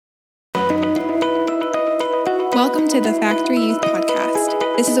Welcome to the Factory Youth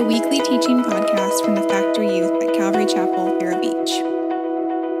Podcast. This is a weekly teaching podcast from the Factory Youth at Calvary Chapel, Vero Beach.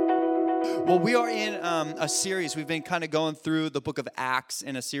 Well, we are in a series. We've been kind of going through the book of Acts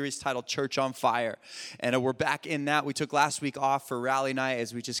in a series titled Church on Fire. And we're back in that. We took last week off for rally night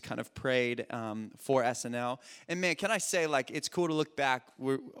as we just kind of prayed for SNL. And man, can I say, it's cool to look back.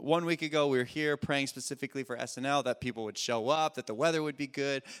 1 week ago, we were here praying specifically for SNL, that people would show up, that the weather would be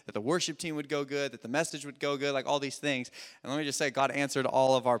good, that the worship team would go good, that the message would go good, all these things. And let me just say, God answered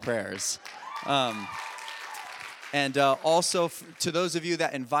all of our prayers. And also, to those of you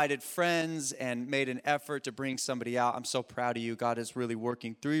that invited friends and made an effort to bring somebody out, I'm so proud of you. God is really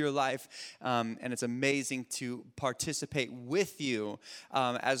working through your life, and it's amazing to participate with you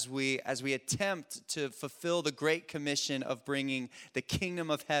as we attempt to fulfill the great commission of bringing the kingdom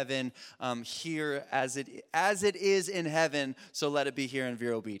of heaven here as it is in heaven. So let it be here in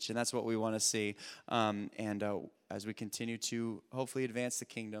Vero Beach, and that's what we want to see. As we continue to hopefully advance the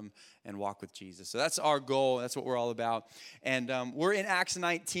kingdom and walk with Jesus. So that's our goal. That's what we're all about. And we're in Acts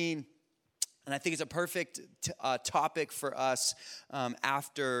 19, and I think it's a perfect topic for us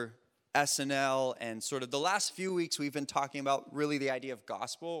after SNL and sort of the last few weeks we've been talking about really the idea of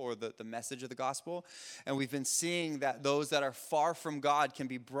gospel or the message of the gospel. And we've been seeing that those that are far from God can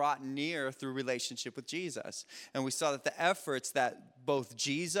be brought near through relationship with Jesus. And we saw that the efforts that both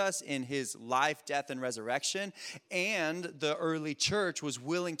Jesus in his life, death, and resurrection and the early church was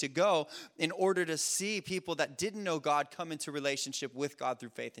willing to go in order to see people that didn't know God come into relationship with God through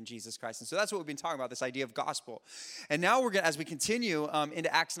faith in Jesus Christ. And so that's what we've been talking about, this idea of gospel. And now as we continue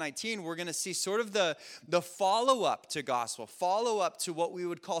into Acts 19, we're going to see sort of the follow-up to gospel, follow-up to what we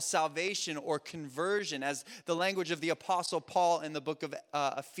would call salvation or conversion, as the language of the Apostle Paul in the book of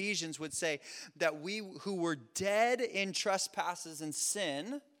Ephesians would say, that we who were dead in trespasses and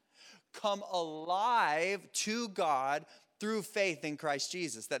sin come alive to God through faith in Christ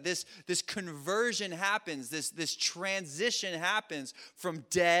Jesus. That this conversion happens, this transition happens from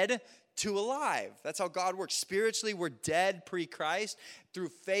dead to alive. That's how God works. Spiritually, we're dead pre-Christ. Through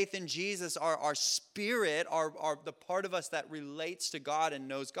faith in Jesus, our spirit, the part of us that relates to God and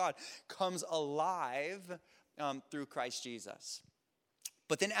knows God, comes alive through Christ Jesus.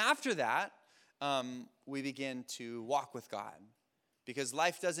 But then after that, we begin to walk with God. Because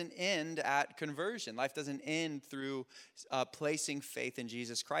life doesn't end at conversion. Life doesn't end through placing faith in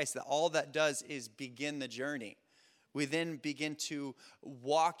Jesus Christ. That all that does is begin the journey. We then begin to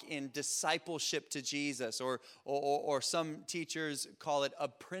walk in discipleship to Jesus, or some teachers call it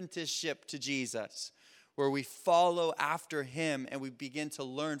apprenticeship to Jesus, where we follow after him and we begin to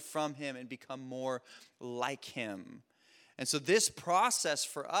learn from him and become more like him. And so this process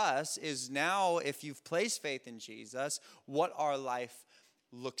for us is now, if you've placed faith in Jesus, what our life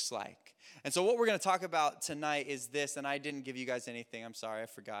looks like. And so what we're going to talk about tonight is this, and I didn't give you guys anything. I'm sorry, I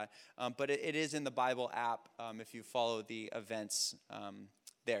forgot. But it is in the Bible app if you follow the events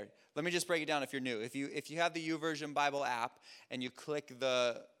there. Let me just break it down if you're new. If you have the YouVersion Bible app and you click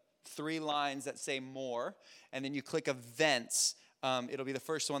the 3 lines that say more, and then you click events, it'll be the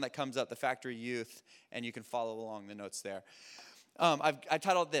first one that comes up, the Factory Youth, and you can follow along the notes there. I've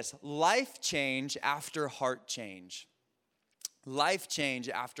titled this, Life Change After Heart Change. Life change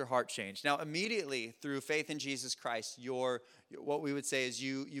after heart change. Now, immediately through faith in Jesus Christ, what we would say is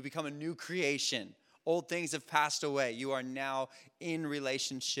you become a new creation. Old things have passed away. You are now in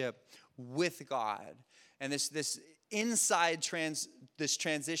relationship with God. And this inside this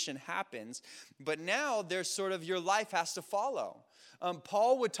transition happens, but now there's sort of your life has to follow.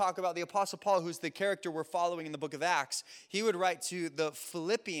 Paul would talk about, the Apostle Paul, who's the character we're following in the book of Acts, he would write to the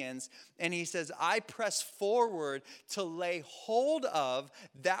Philippians, and he says, I press forward to lay hold of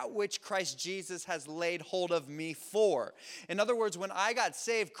that which Christ Jesus has laid hold of me for. In other words, when I got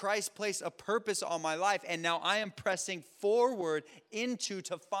saved, Christ placed a purpose on my life, and now I am pressing forward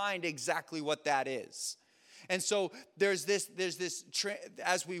to find exactly what that is. And so there's this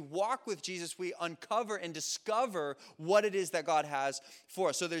as we walk with Jesus, we uncover and discover what it is that God has for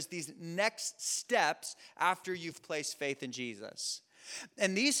us. So there's these next steps after you've placed faith in Jesus.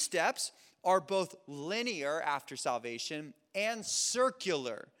 And these steps are both linear after salvation and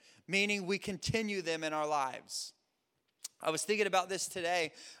circular, meaning we continue them in our lives. I was thinking about this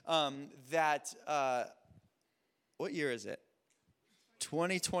today, what year is it?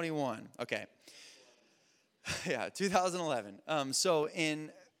 2021. Okay. Yeah, 2011. So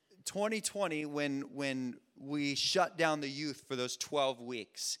in 2020, when we shut down the youth for those 12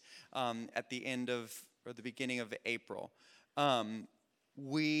 weeks at the beginning of April,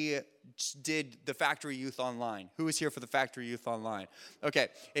 we did the Factory Youth Online? Who was here for the Factory Youth Online? Okay,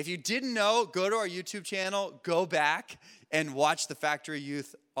 if you didn't know, go to our YouTube channel, go back and watch the Factory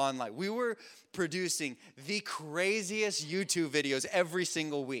Youth Online. We were producing the craziest YouTube videos every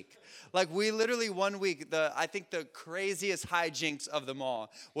single week. Like we literally one week, I think the craziest hijinks of them all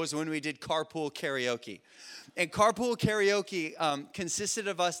was when we did carpool karaoke. And carpool karaoke consisted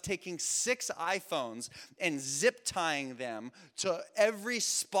of us taking 6 iPhones and zip tying them to every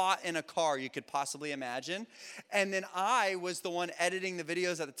spot in a car you could possibly imagine. And then I was the one editing the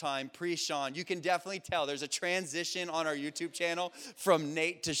videos at the time, pre-Sean. You can definitely tell there's a transition on our YouTube channel from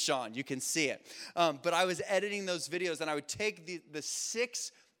Nate to Sean. You can see it. But I was editing those videos, and I would take the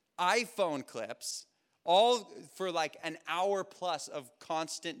 6 iPhone clips, all for like an hour plus of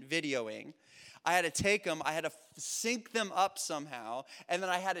constant videoing. I had to take them, I had to sync them up somehow, and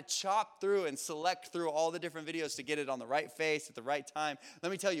then I had to chop through and select through all the different videos to get it on the right face at the right time.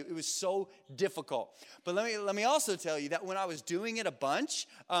 Let me tell you, it was so difficult. But let me also tell you that when I was doing it a bunch,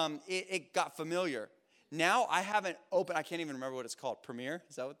 it got familiar. Now I haven't opened, I can't even remember what it's called. Premiere?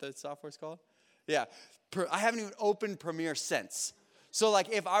 Is that what the software's called? Yeah. I haven't even opened Premiere since. So like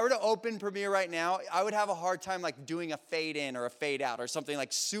if I were to open Premiere right now, I would have a hard time like doing a fade in or a fade out or something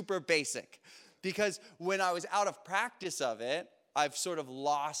like super basic. Because when I was out of practice of it, I've sort of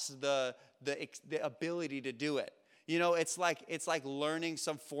lost the ability to do it. You know, it's like learning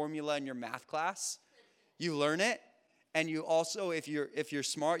some formula in your math class. You learn it, and you also, if you're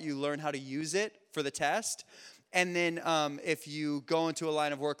smart, you learn how to use it for the test. And then if you go into a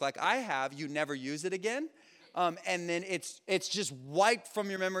line of work like I have, you never use it again. And then it's just wiped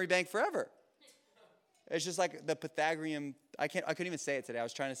from your memory bank forever. It's just like the Pythagorean. I couldn't even say it today. I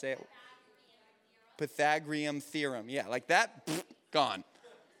was trying to say it. Pythagorean theorem. Yeah, like that. Gone.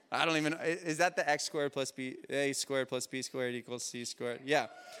 I don't even. Is that the x squared plus a squared plus b squared equals c squared? Yeah.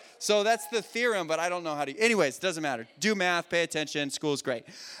 So that's the theorem, but I don't know how to. Anyways, doesn't matter. Do math. Pay attention. School's great.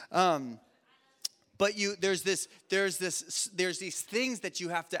 But there's these things that you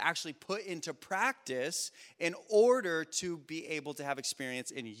have to actually put into practice in order to be able to have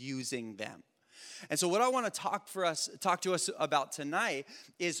experience in using them. And so what I want to talk to us about tonight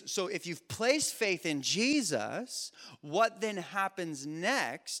is, so if you've placed faith in Jesus, what then happens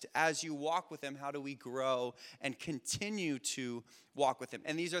next as you walk with him? How do we grow and continue to walk with him?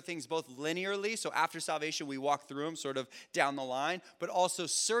 And these are things both linearly, so after salvation we walk through them sort of down the line, but also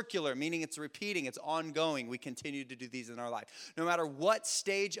circular, meaning it's repeating, it's ongoing. We continue to do these in our life. No matter what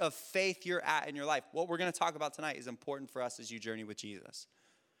stage of faith you're at in your life, what we're going to talk about tonight is important for us as you journey with Jesus.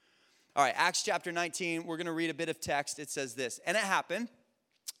 All right, Acts chapter 19, we're going to read a bit of text. It says this: "And it happened,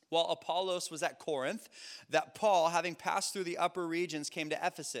 while Apollos was at Corinth, that Paul, having passed through the upper regions, came to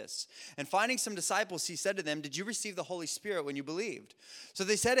Ephesus. And finding some disciples, he said to them, 'Did you receive the Holy Spirit when you believed?' So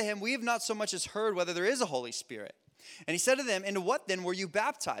they said to him, 'We have not so much as heard whether there is a Holy Spirit.' And he said to them, 'Into what then were you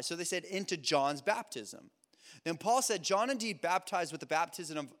baptized?' So they said, 'Into John's baptism.' Then Paul said, 'John indeed baptized with the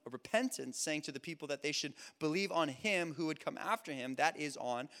baptism of repentance, saying to the people that they should believe on him who would come after him, that is,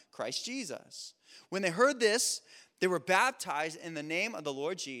 on Christ Jesus.' When they heard this, they were baptized in the name of the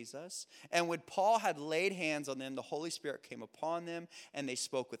Lord Jesus. And when Paul had laid hands on them, the Holy Spirit came upon them, and they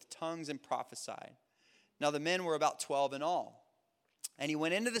spoke with tongues and prophesied. Now the men were about 12 in all. And he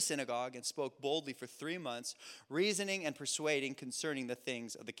went into the synagogue and spoke boldly for 3 months, reasoning and persuading concerning the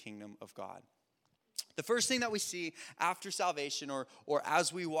things of the kingdom of God." The first thing that we see after salvation or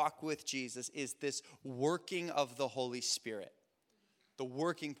as we walk with Jesus is this working of the Holy Spirit.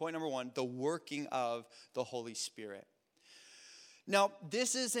 Point number 1, the working of the Holy Spirit. Now,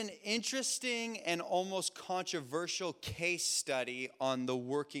 this is an interesting and almost controversial case study on the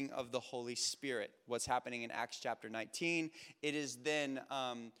working of the Holy Spirit. What's happening in Acts chapter 19. It is then...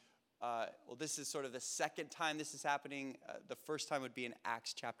 this is sort of the second time this is happening. The first time would be in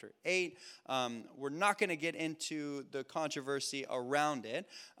Acts chapter 8. We're not going to get into the controversy around it.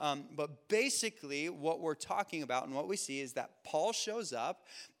 But basically, what we're talking about and what we see is that Paul shows up,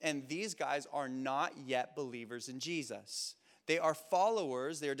 and these guys are not yet believers in Jesus. They are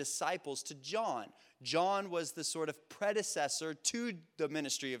followers, they are disciples to John. John was the sort of predecessor to the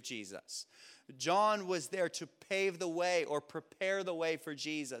ministry of Jesus. John was there to pave the way or prepare the way for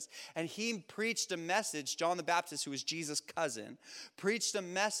Jesus. And he preached a message, John the Baptist, who was Jesus' cousin, preached a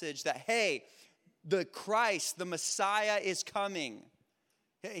message that, hey, the Christ, the Messiah is coming.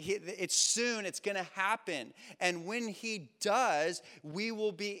 It's soon, it's going to happen. And when he does, we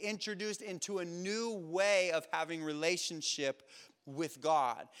will be introduced into a new way of having relationship with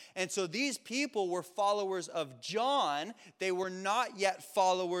God. And so these people were followers of John. They were not yet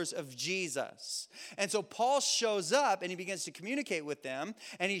followers of Jesus. And so Paul shows up and he begins to communicate with them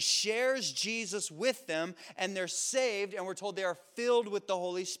and he shares Jesus with them and they're saved and we're told they are filled with the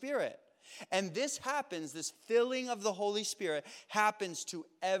Holy Spirit. And this happens, this filling of the Holy Spirit happens to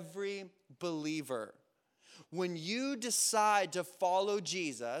every believer. When you decide to follow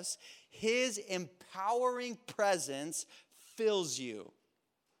Jesus, his empowering presence fills you.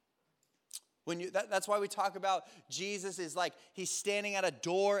 That's why we talk about Jesus is like he's standing at a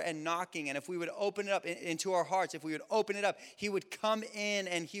door and knocking. And if we would open it up into our hearts, if we would open it up, he would come in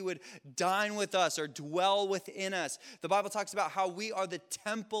and he would dine with us or dwell within us. The Bible talks about how we are the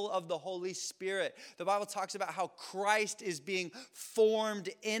temple of the Holy Spirit. The Bible talks about how Christ is being formed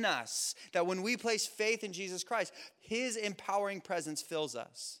in us. That when we place faith in Jesus Christ, his empowering presence fills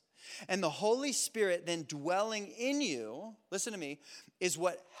us. And the Holy Spirit then dwelling in you, listen to me, is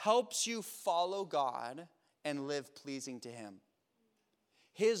what helps you follow God and live pleasing to him.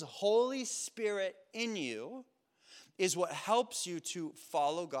 His Holy Spirit in you is what helps you to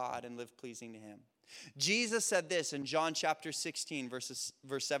follow God and live pleasing to him. Jesus said this in John chapter 16, verse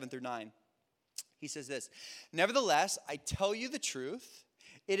 7 through 9. He says this, "Nevertheless, I tell you the truth,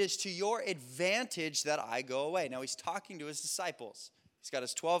 it is to your advantage that I go away." Now he's talking to his disciples. He's got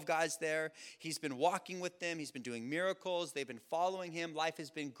his 12 guys there. He's been walking with them. He's been doing miracles. They've been following him. Life has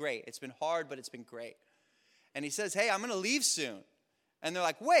been great. It's been hard, but it's been great. And he says, "Hey, I'm going to leave soon." And they're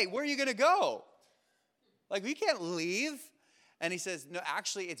like, "Wait, where are you going to go? Like, we can't leave." And he says, "No,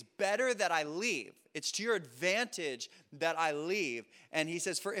 actually, it's better that I leave. It's to your advantage that I leave." And he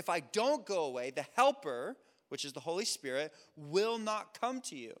says, "For if I don't go away, the helper, which is the Holy Spirit, will not come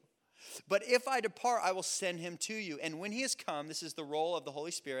to you. But if I depart, I will send him to you. And when he has come," this is the role of the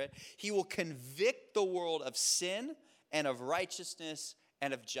Holy Spirit, "he will convict the world of sin and of righteousness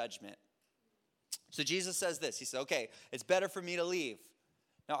and of judgment." So Jesus says this. He said, okay, it's better for me to leave.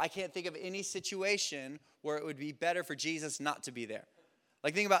 Now, I can't think of any situation where it would be better for Jesus not to be there.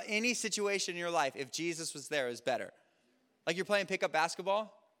 Like, think about any situation in your life, if Jesus was there, is better. Like, you're playing pickup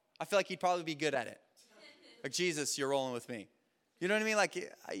basketball. I feel like he'd probably be good at it. Like, "Jesus, you're rolling with me." You know what I mean? Like,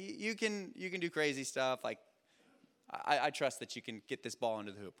 you can do crazy stuff. Like, I trust that you can get this ball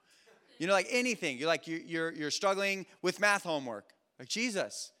into the hoop. You know, like anything. You're struggling with math homework. Like,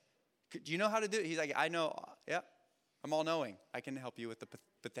 "Jesus, do you know how to do it?" He's like, "I know. Yeah, I'm all knowing. I can help you with the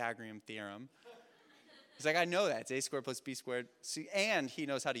Pythagorean theorem." He's like, "I know that. It's a squared plus b squared." See, and he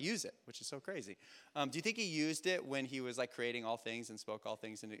knows how to use it, which is so crazy. Do you think he used it when he was like creating all things and spoke all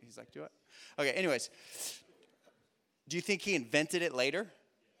things? And he's like, "Do it." Okay, anyways. Do you think he invented it later?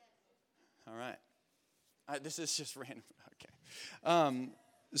 All right. This is just random. Okay.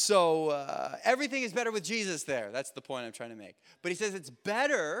 So everything is better with Jesus there. That's the point I'm trying to make. But he says it's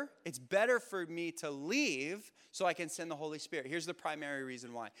better for me to leave so I can send the Holy Spirit. Here's the primary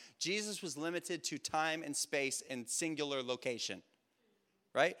reason why. Jesus was limited to time and space and singular location.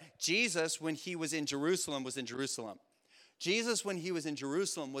 Right? Jesus, when he was in Jerusalem, was in Jerusalem. Jesus, when he was in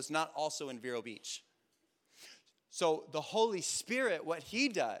Jerusalem, was not also in Vero Beach. So the Holy Spirit, what he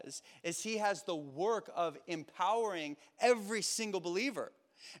does is he has the work of empowering every single believer.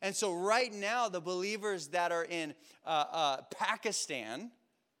 And so right now, the believers that are in Pakistan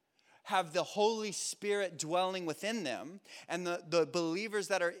have the Holy Spirit dwelling within them. And the believers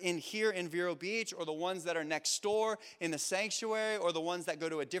that are in here in Vero Beach, or the ones that are next door in the sanctuary, or the ones that go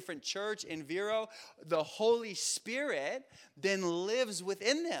to a different church in Vero, the Holy Spirit then lives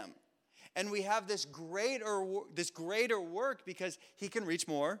within them. And we have this greater work because he can reach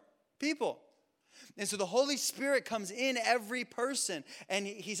more people. And so the Holy Spirit comes in every person. And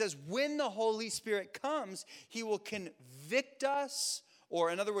he says when the Holy Spirit comes, he will convict us,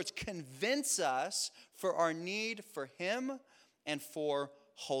 or in other words, convince us for our need for him and for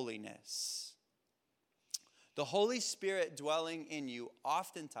holiness. The Holy Spirit dwelling in you,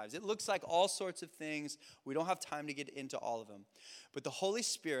 oftentimes, it looks like all sorts of things. We don't have time to get into all of them. But the Holy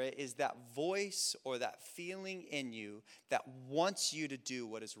Spirit is that voice or that feeling in you that wants you to do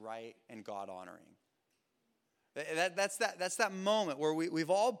what is right and God-honoring. That's that moment where we've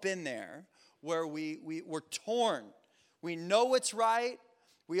all been there, where we're torn. We know what's right.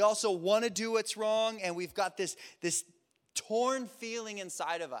 We also want to do what's wrong. And we've got this torn feeling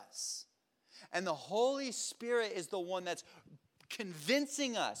inside of us. And the Holy Spirit is the one that's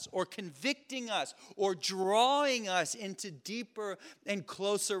convincing us or convicting us or drawing us into deeper and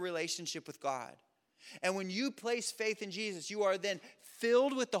closer relationship with God. And when you place faith in Jesus, you are then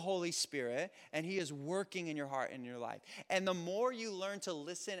filled with the Holy Spirit, and he is working in your heart and in your life. And the more you learn to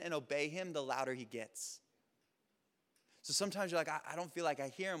listen and obey him, the louder he gets. So sometimes you're like, I don't feel like I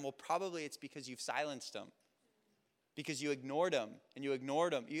hear him. Well, probably it's because you've silenced him. Because you ignored him, and you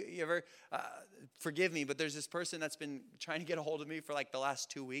ignored him. You ever, forgive me, but there's this person that's been trying to get a hold of me for like the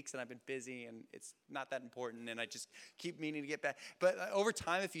last 2 weeks, and I've been busy, and it's not that important, and I just keep meaning to get back. But over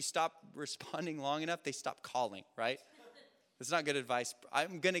time, if you stop responding long enough, they stop calling, right? It's not good advice.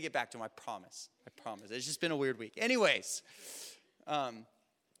 I'm going to get back to him, I promise. I promise. It's just been a weird week. Anyways,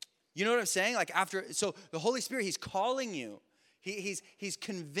 you know what I'm saying? Like so the Holy Spirit, he's calling you. He's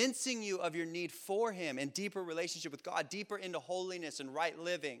convincing you of your need for him and deeper relationship with God, deeper into holiness and right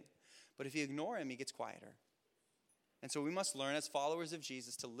living. But if you ignore him, he gets quieter. And so we must learn as followers of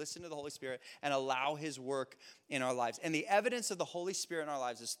Jesus to listen to the Holy Spirit and allow his work in our lives. And the evidence of the Holy Spirit in our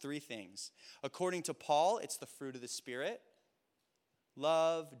lives is 3 things. According to Paul, it's the fruit of the Spirit.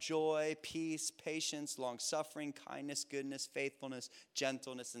 Love, joy, peace, patience, long-suffering, kindness, goodness, faithfulness,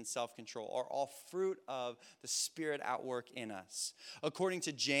 gentleness, and self-control are all fruit of the Spirit at work in us. According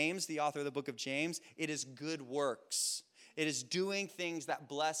to James, the author of the book of James, it is good works. It is doing things that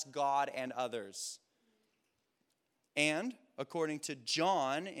bless God and others. And according to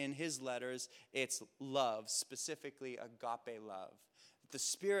John in his letters, it's love, specifically agape love. The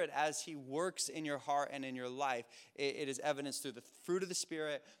Spirit, as he works in your heart and in your life, it is evidenced through the fruit of the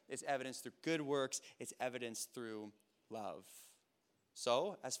Spirit. It's evidenced through good works. It's evidenced through love.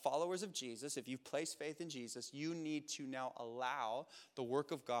 So, as followers of Jesus, if you've placed faith in Jesus, you need to now allow the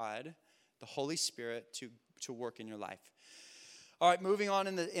work of God, the Holy Spirit, to work in your life. All right, moving on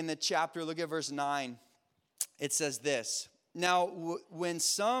in the chapter, look at verse 9. It says this. Now, when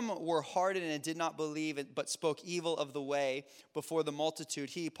some were hardened and did not believe it, but spoke evil of the way before the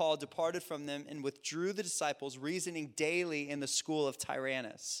multitude, he, Paul, departed from them and withdrew the disciples, reasoning daily in the school of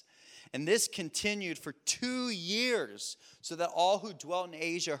Tyrannus. And this continued for 2 years, so that all who dwelt in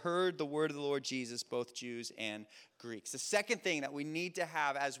Asia heard the word of the Lord Jesus, both Jews and Greeks. The second thing that we need to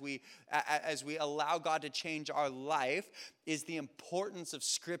have as we allow God to change our life is the importance of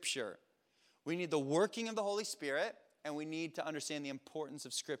Scripture. We need the working of the Holy Spirit, and we need to understand the importance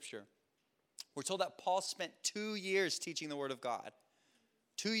of Scripture. We're told that Paul spent 2 years teaching the Word of God.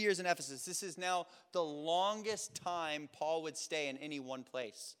 2 years in Ephesus. This is now the longest time Paul would stay in any one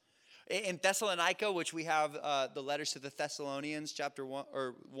place. In Thessalonica, which we have the letters to the Thessalonians, chapter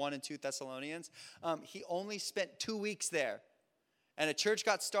 1 and 2 Thessalonians, he only spent 2 weeks there. And a church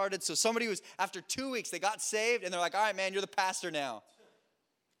got started. So somebody was, after 2 weeks, they got saved, and they're like, all right, man, you're the pastor now.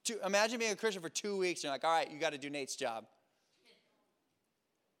 Imagine being a Christian for 2 weeks, and you're like, all right, you got to do Nate's job.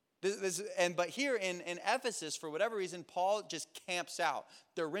 But here in Ephesus, for whatever reason, Paul just camps out.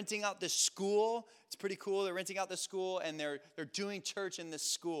 They're renting out this school. It's pretty cool. They're renting out this school, and they're doing church in this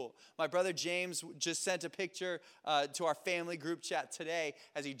school. My brother James just sent a picture to our family group chat today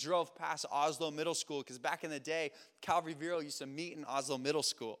as he drove past Oslo Middle School, because back in the day, Calvary Vero used to meet in Oslo Middle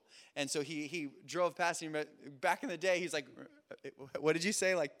School. And so he drove past, and back in the day, he's like, what did you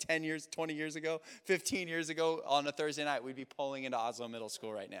say, like 10 years, 20 years ago, 15 years ago on a Thursday night, we'd be pulling into Oslo Middle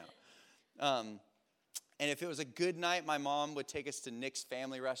School right now. And if it was a good night, my mom would take us to Nick's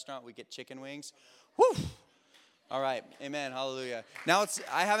Family Restaurant. We'd get chicken wings. Whew! All right, amen, hallelujah. Now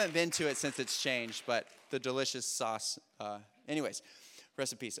I haven't been to it since it's changed, but the delicious sauce. Anyways,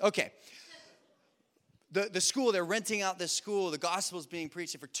 rest in peace. Okay. The school, they're renting out this school. The gospel's being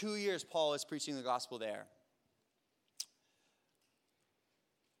preached. And for 2 years, Paul is preaching the gospel there.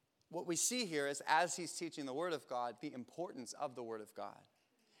 What we see here is, as he's teaching the Word of God, the importance of the Word of God.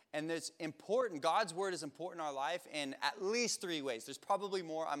 And it's important, God's Word is important in our life in at least 3 ways. There's probably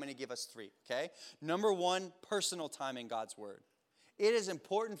more. I'm going to give us 3, okay? Number 1, personal time in God's Word. It is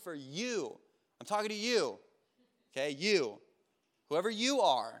important for you. I'm talking to you, okay? You. Whoever you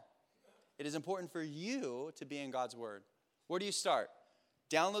are, it is important for you to be in God's Word. Where do you start?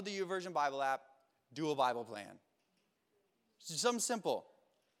 Download the YouVersion Bible app. Do a Bible plan. Do something simple.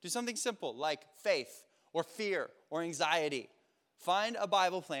 Do something simple like faith or fear or anxiety. Find a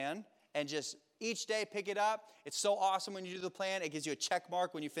Bible plan and just each day pick it up. It's so awesome when you do the plan. It gives you a check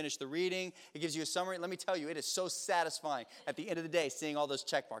mark when you finish the reading. It gives you a summary. Let me tell you, it is so satisfying at the end of the day seeing all those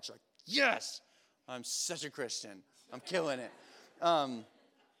check marks. You're like, yes, I'm such a Christian. I'm killing it.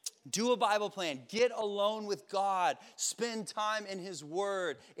 Do a Bible plan. Get alone with God. Spend time in His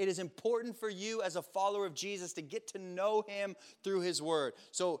Word. It is important for you as a follower of Jesus to get to know Him through His Word.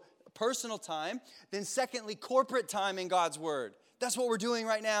 So personal time. Then secondly, corporate time in God's Word. That's what we're doing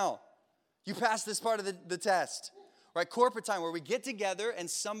right now. You passed this part of the test. Right, corporate time where we get together and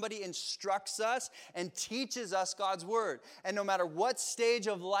somebody instructs us and teaches us God's word. And no matter what stage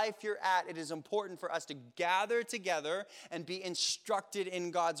of life you're at, it is important for us to gather together and be instructed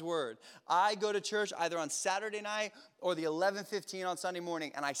in God's word. I go to church either on Saturday night or the 11:15 on Sunday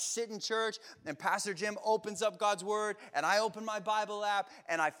morning, and I sit in church and Pastor Jim opens up God's word and I open my Bible app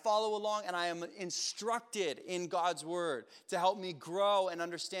and I follow along and I am instructed in God's word to help me grow and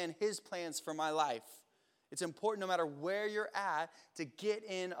understand his plans for my life. It's important no matter where you're at to get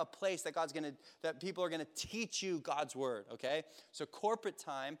in a place that people are gonna teach you God's word, okay? So corporate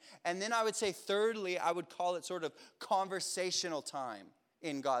time. And then I would say thirdly, I would call it sort of conversational time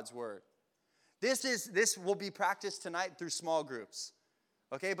in God's word. This will be practiced tonight through small groups.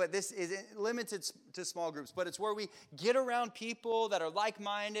 Okay, but this is limited to small groups. But it's where we get around people that are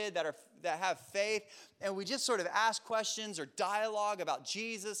like-minded, that have faith, and we just sort of ask questions or dialogue about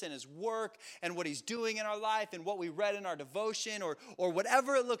Jesus and his work and what he's doing in our life and what we read in our devotion or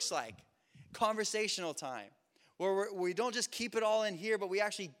whatever it looks like. Conversational time, where we don't just keep it all in here, but we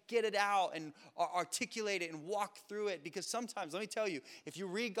actually get it out and articulate it and walk through it. Because sometimes, let me tell you, if you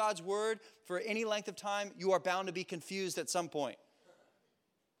read God's word for any length of time, you are bound to be confused at some point.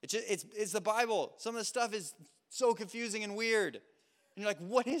 It's the Bible. Some of the stuff is so confusing and weird. And you're like,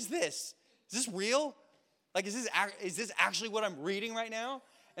 what is this? Is this real? Like, is this actually what I'm reading right now?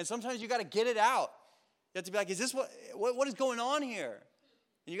 And sometimes you got to get it out. You have to be like, is this what is going on here?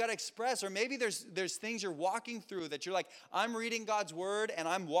 And you got to express, or maybe there's things you're walking through that you're like, I'm reading God's word and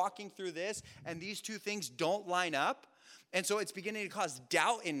I'm walking through this, and these two things don't line up. And so it's beginning to cause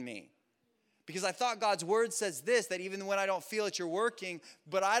doubt in me. Because I thought God's word says this, that even when I don't feel it, you're working,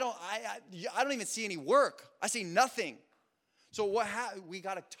 but I don't even see any work. I see nothing. So we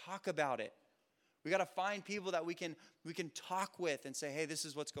got to talk about it. We got to find people that we can talk with and say, hey, this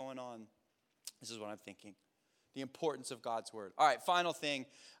is what's going on. This is what I'm thinking. The importance of God's word. All right, final thing.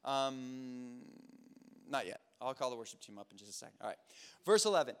 Not yet. I'll call the worship team up in just a second. All right, verse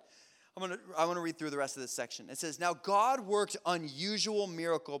 11. I want to read through the rest of this section. It says, now God worked unusual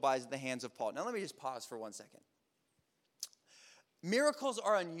miracle by the hands of Paul. Now let me just pause for 1 second. Miracles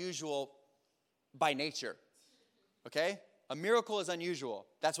are unusual by nature, okay? A miracle is unusual.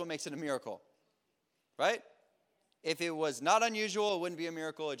 That's what makes it a miracle, right? If it was not unusual, it wouldn't be a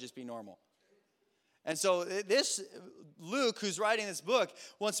miracle. It'd just be normal. And so this Luke, who's writing this book,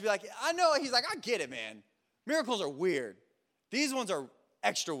 wants to be like, I know. He's like, I get it, man. Miracles are weird. These ones are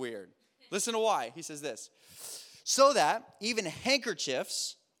extra weird. Listen to why. He says this. So that even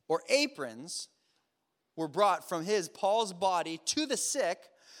handkerchiefs or aprons were brought from Paul's body to the sick,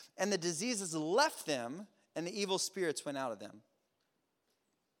 and the diseases left them, and the evil spirits went out of them.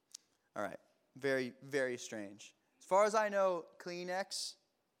 All right. Very, very strange. As far as I know, Kleenex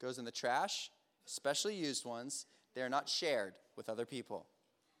goes in the trash, especially used ones. They are not shared with other people.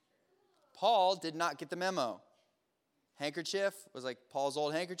 Paul did not get the memo. Handkerchief was like Paul's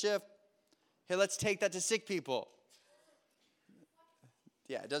old handkerchief. Hey, let's take that to sick people.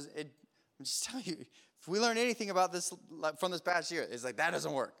 Yeah, I'm just telling you, if we learn anything about this from this past year, it's like that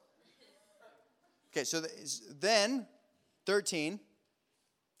doesn't work. Okay, so then, 13,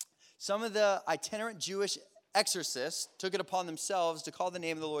 some of the itinerant Jewish exorcists took it upon themselves to call the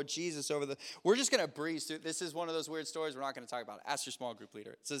name of the Lord Jesus over the... We're just going to breeze through. This is one of those weird stories we're not going to talk about. Ask your small group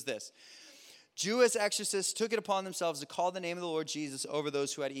leader. It says this. Jewish exorcists took it upon themselves to call the name of the Lord Jesus over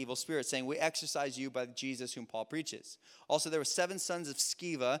those who had evil spirits, saying, we exorcise you by Jesus whom Paul preaches. Also, there were 7 sons of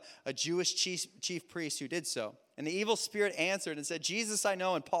Sceva, a Jewish chief priest, who did so. And the evil spirit answered and said, Jesus I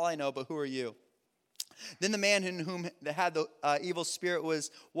know and Paul I know, but who are you? Then the man in whom had the evil spirit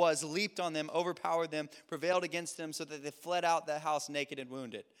was leaped on them, overpowered them, prevailed against them, so that they fled out the house naked and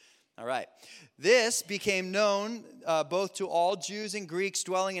wounded. All right. This became known both to all Jews and Greeks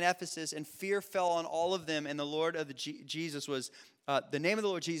dwelling in Ephesus, and fear fell on all of them, and the Lord of Jesus was, the name of the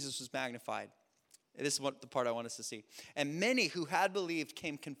Lord Jesus was magnified. This is the part I want us to see. And many who had believed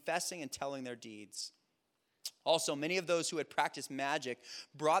came confessing and telling their deeds. Also, many of those who had practiced magic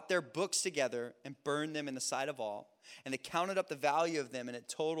brought their books together and burned them in the sight of all. And they counted up the value of them, and it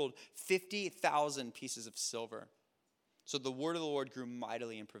totaled 50,000 pieces of silver. So the word of the Lord grew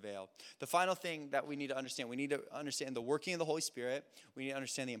mightily and prevailed. The final thing that we need to understand the working of the Holy Spirit. We need to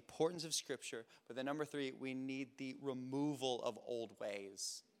understand the importance of Scripture. But then number 3, we need the removal of old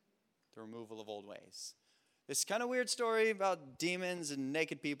ways. The removal of old ways. This kind of weird story about demons and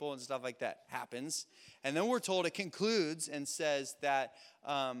naked people and stuff like that happens. And then we're told it concludes and says that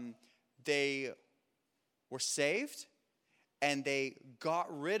they were saved and they got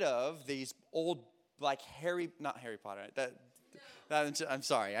rid of these old, like not Harry Potter, I'm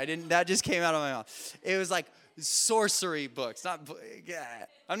sorry. That just came out of my mouth. It was like sorcery books.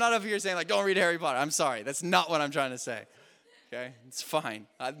 I'm not up here saying like, don't read Harry Potter. I'm sorry. That's not what I'm trying to say. Okay, it's fine.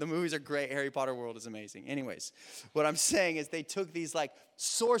 The movies are great. Harry Potter world is amazing. Anyways, what I'm saying is they took these like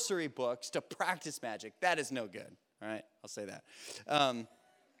sorcery books to practice magic. That is no good. All right, I'll say that.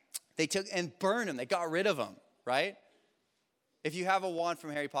 They took and burned them. They got rid of them, right? If you have a wand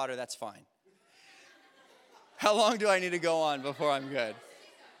from Harry Potter, that's fine. How long do I need to go on before I'm good?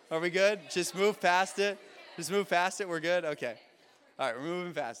 Are we good? Just move past it? We're good? Okay. All right, we're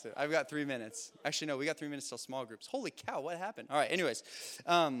moving past it. I've got 3 minutes. Actually, no, we got 3 minutes till small groups. Holy cow, what happened? All right, anyways.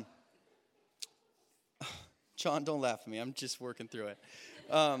 John, don't laugh at me. I'm just working through it.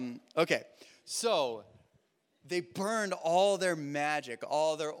 Okay, so they burned all their magic,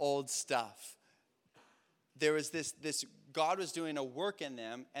 all their old stuff. There was this God was doing a work in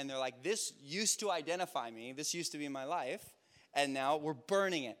them, and they're like, this used to identify me. This used to be my life, and now we're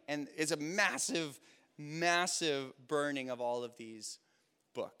burning it. And it's a massive burning of all of these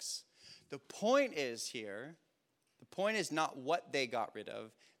books. The point is not what they got rid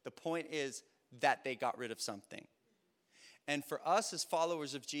of. The point is that they got rid of something. And for us as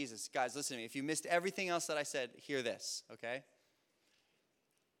followers of Jesus, guys, listen to me. If you missed everything else that I said, hear this, okay?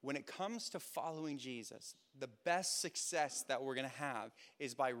 When it comes to following Jesus, the best success that we're going to have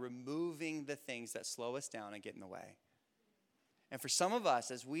is by removing the things that slow us down and get in the way. And for some of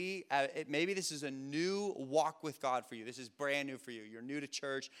us, as maybe this is a new walk with God for you. This is brand new for you. You're new to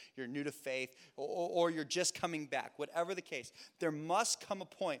church, you're new to faith, or you're just coming back. Whatever the case, there must come a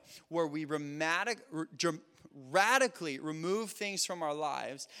point where we radically remove things from our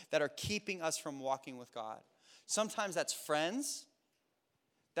lives that are keeping us from walking with God. Sometimes that's friends.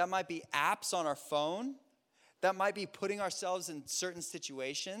 That might be apps on our phone. That might be putting ourselves in certain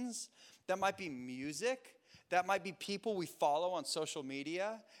situations. That might be music. That might be people we follow on social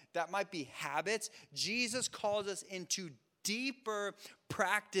media. That might be habits. Jesus calls us into deeper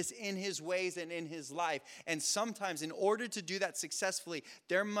practice in his ways and in his life. And sometimes in order to do that successfully,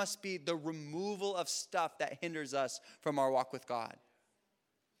 there must be the removal of stuff that hinders us from our walk with God.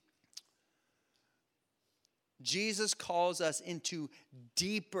 Jesus calls us into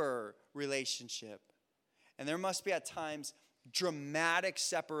deeper relationship. And there must be at times dramatic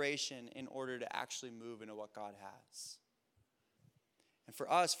separation in order to actually move into what God has. And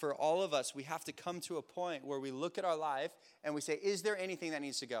for us, for all of us, we have to come to a point where we look at our life and we say, is there anything that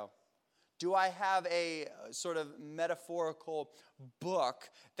needs to go? Do I have a sort of metaphorical book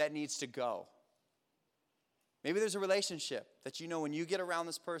that needs to go? Maybe there's a relationship that when you get around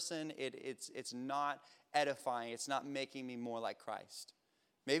this person, it's not edifying. It's not making me more like Christ.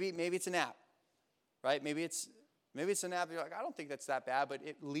 Maybe it's an app, right? Maybe it's an app. You're like, I don't think that's that bad, but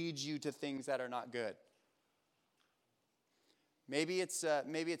it leads you to things that are not good. Maybe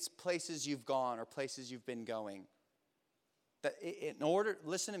it's places you've gone or places you've been going.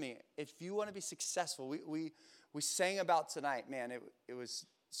 Listen to me. If you want to be successful, we sang about tonight, man. It was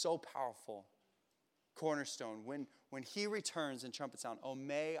so powerful. Cornerstone. When he returns in trumpet sound, oh,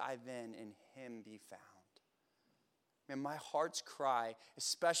 may I then in him be found. Man, my heart's cry,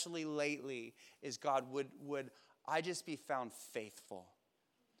 especially lately, is God, would I just be found faithful?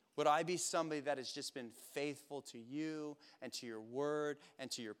 Would I be somebody that has just been faithful to you and to your word and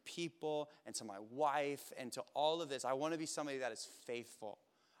to your people and to my wife and to all of this? I want to be somebody that is faithful.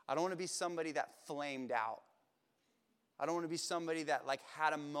 I don't want to be somebody that flamed out. I don't want to be somebody that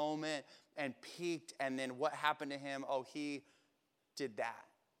had a moment and peaked, and then what happened to him? Oh, he did that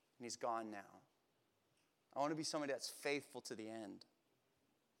and he's gone now. I want to be somebody that's faithful to the end.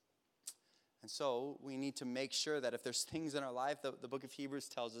 And so we need to make sure that if there's things in our life, the book of Hebrews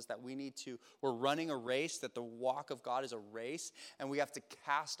tells us that we're running a race, that the walk of God is a race, and we have to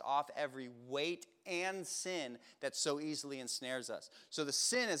cast off every weight and sin that so easily ensnares us. So the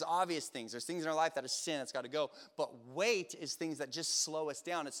sin is obvious things. There's things in our life that is sin that's got to go. But weight is things that just slow us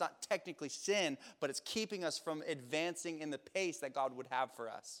down. It's not technically sin, but it's keeping us from advancing in the pace that God would have for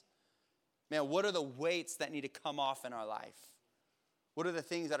us. Man, what are the weights that need to come off in our life? What are the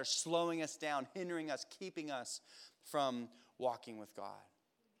things that are slowing us down, hindering us, keeping us from walking with God?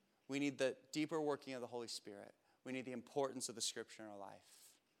 We need the deeper working of the Holy Spirit. We need the importance of the Scripture in our life.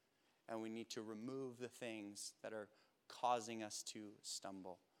 And we need to remove the things that are causing us to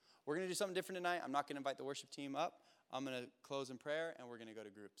stumble. We're going to do something different tonight. I'm not going to invite the worship team up. I'm going to close in prayer, and we're going to go to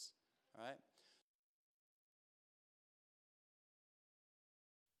groups. All right?